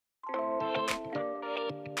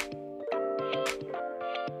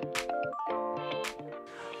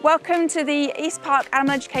Welcome to the East Park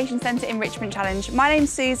Animal Education Centre Enrichment Challenge. My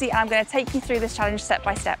name's Susie and I'm going to take you through this challenge step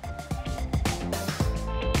by step.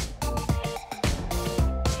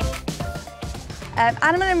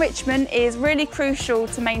 Animal enrichment is really crucial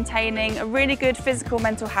to maintaining a really good physical and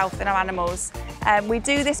mental health in our animals. We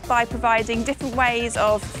do this by providing different ways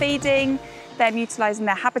of feeding, them utilising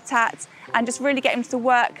their habitat and just really getting them to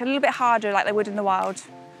work a little bit harder like they would in the wild.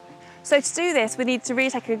 So to do this, we need to really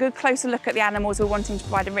take a good closer look at the animals we're wanting to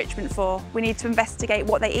provide enrichment for. We need to investigate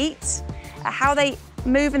what they eat, how they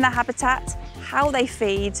move in their habitat, how they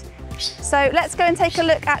feed. So let's go and take a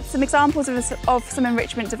look at some examples of some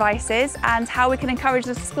enrichment devices and how we can encourage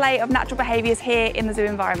the display of natural behaviours here in the zoo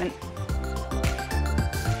environment.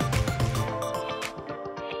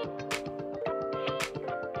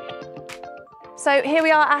 So here we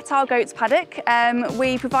are at our goats paddock.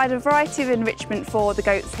 We provide a variety of enrichment for the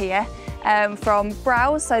goats here, from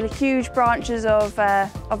browse, so the huge branches of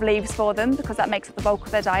leaves for them because that makes up the bulk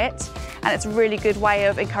of their diet, and it's a really good way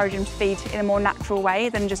of encouraging them to feed in a more natural way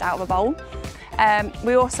than just out of a bowl.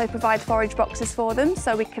 We also provide forage boxes for them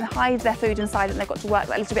so we can hide their food inside and they've got to work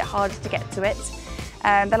a little bit harder to get to it.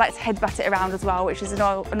 They like to headbutt it around as well, which is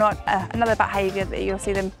another behaviour that you'll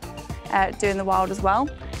see them do in the wild as well.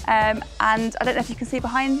 And I don't know if you can see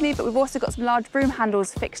behind me, but we've also got some large broom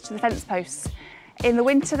handles fixed to the fence posts. In the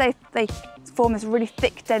winter, they form this really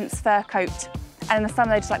thick, dense fur coat, and in the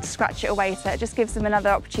summer, they just like to scratch it away, so it just gives them another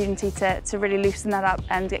opportunity to really loosen that up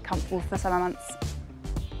and get comfortable for the summer months.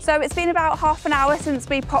 So it's been about half an hour since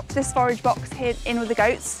we popped this forage box here in with the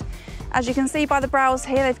goats. As you can see by the browse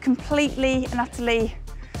here, they've completely and utterly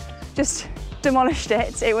just demolished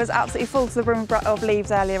it. It was absolutely full to the brim of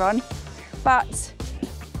leaves earlier on, but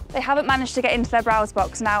they haven't managed to get into their browse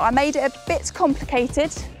box. Now, I made it a bit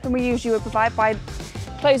complicated than we usually would provide by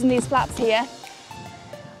closing these flaps here.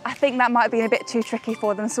 I think that might have been a bit too tricky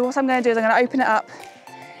for them. So what I'm going to do is I'm going to open it up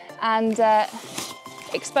and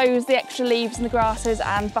expose the extra leaves and the grasses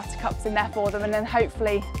and buttercups in there for them, and then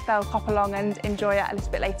hopefully they'll pop along and enjoy it a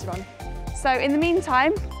little bit later on. So in the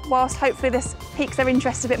meantime, whilst hopefully this piques their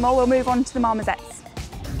interest a bit more, we'll move on to the marmosettes.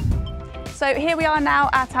 So here we are now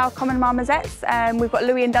at our common marmosettes. We've got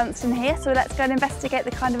Louis and Dunstan here, so let's go and investigate the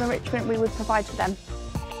kind of enrichment we would provide for them.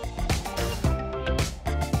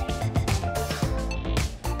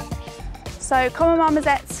 So common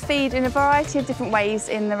marmosettes feed in a variety of different ways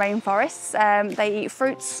in the rainforests. They eat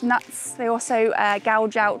fruits, nuts. They also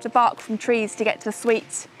gouge out the bark from trees to get to the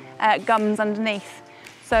sweet gums underneath.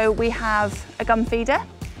 So we have a gum feeder.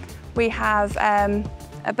 We have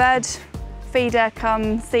a bird feeder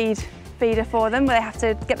come seed feeder for them, where they have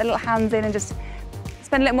to get their little hands in and just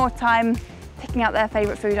spend a little more time picking out their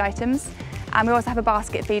favourite food items. And we also have a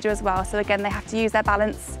basket feeder as well, so again they have to use their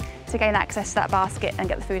balance to gain access to that basket and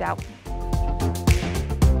get the food out.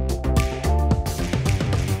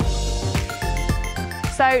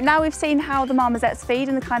 So now we've seen how the marmosettes feed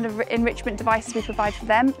and the kind of enrichment devices we provide for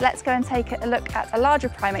them, let's go and take a look at a larger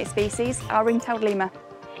primate species, our ring-tailed lemur.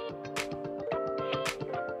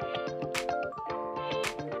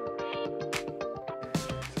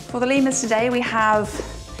 For the lemurs today, we have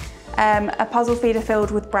a puzzle feeder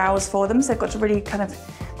filled with browse for them, so they've got to really they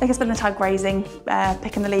can spend the time grazing,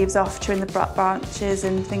 picking the leaves off, chewing the branches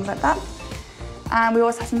and things like that. And we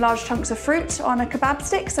also have some large chunks of fruit on a kebab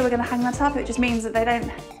stick, so we're going to hang that up. It just means that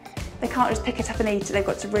they can't just pick it up and eat it. They've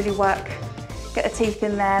got to really work, get their teeth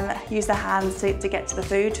in there, use their hands to get to the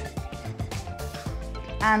food.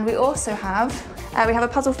 And we also have we have a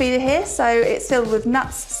puzzle feeder here, so it's filled with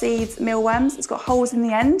nuts, seeds, mealworms. It's got holes in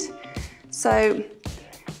the end. So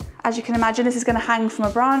as you can imagine, this is going to hang from a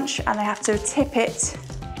branch and they have to tip it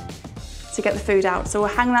to get the food out. So we'll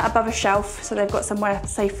hang that above a shelf so they've got somewhere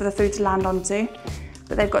safe for the food to land onto.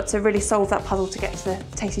 But they've got to really solve that puzzle to get to the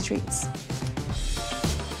tasty treats.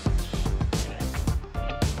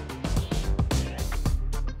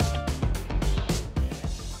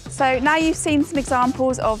 So now you've seen some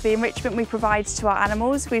examples of the enrichment we provide to our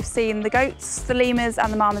animals. We've seen the goats, the lemurs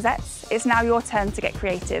and the marmosettes. It's now your turn to get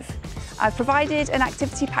creative. I've provided an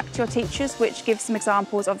activity pack to your teachers which gives some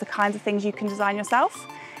examples of the kinds of things you can design yourself.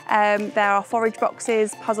 There are forage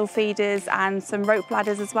boxes, puzzle feeders and some rope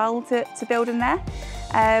ladders as well to build in there.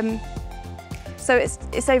 So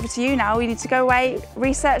it's over to you now. You need to go away,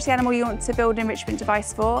 research the animal you want to build an enrichment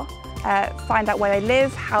device for, find out where they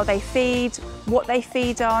live, how they feed, what they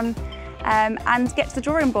feed on, and get to the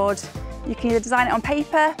drawing board. You can either design it on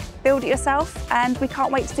paper, build it yourself, and we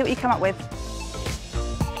can't wait to see what you come up with.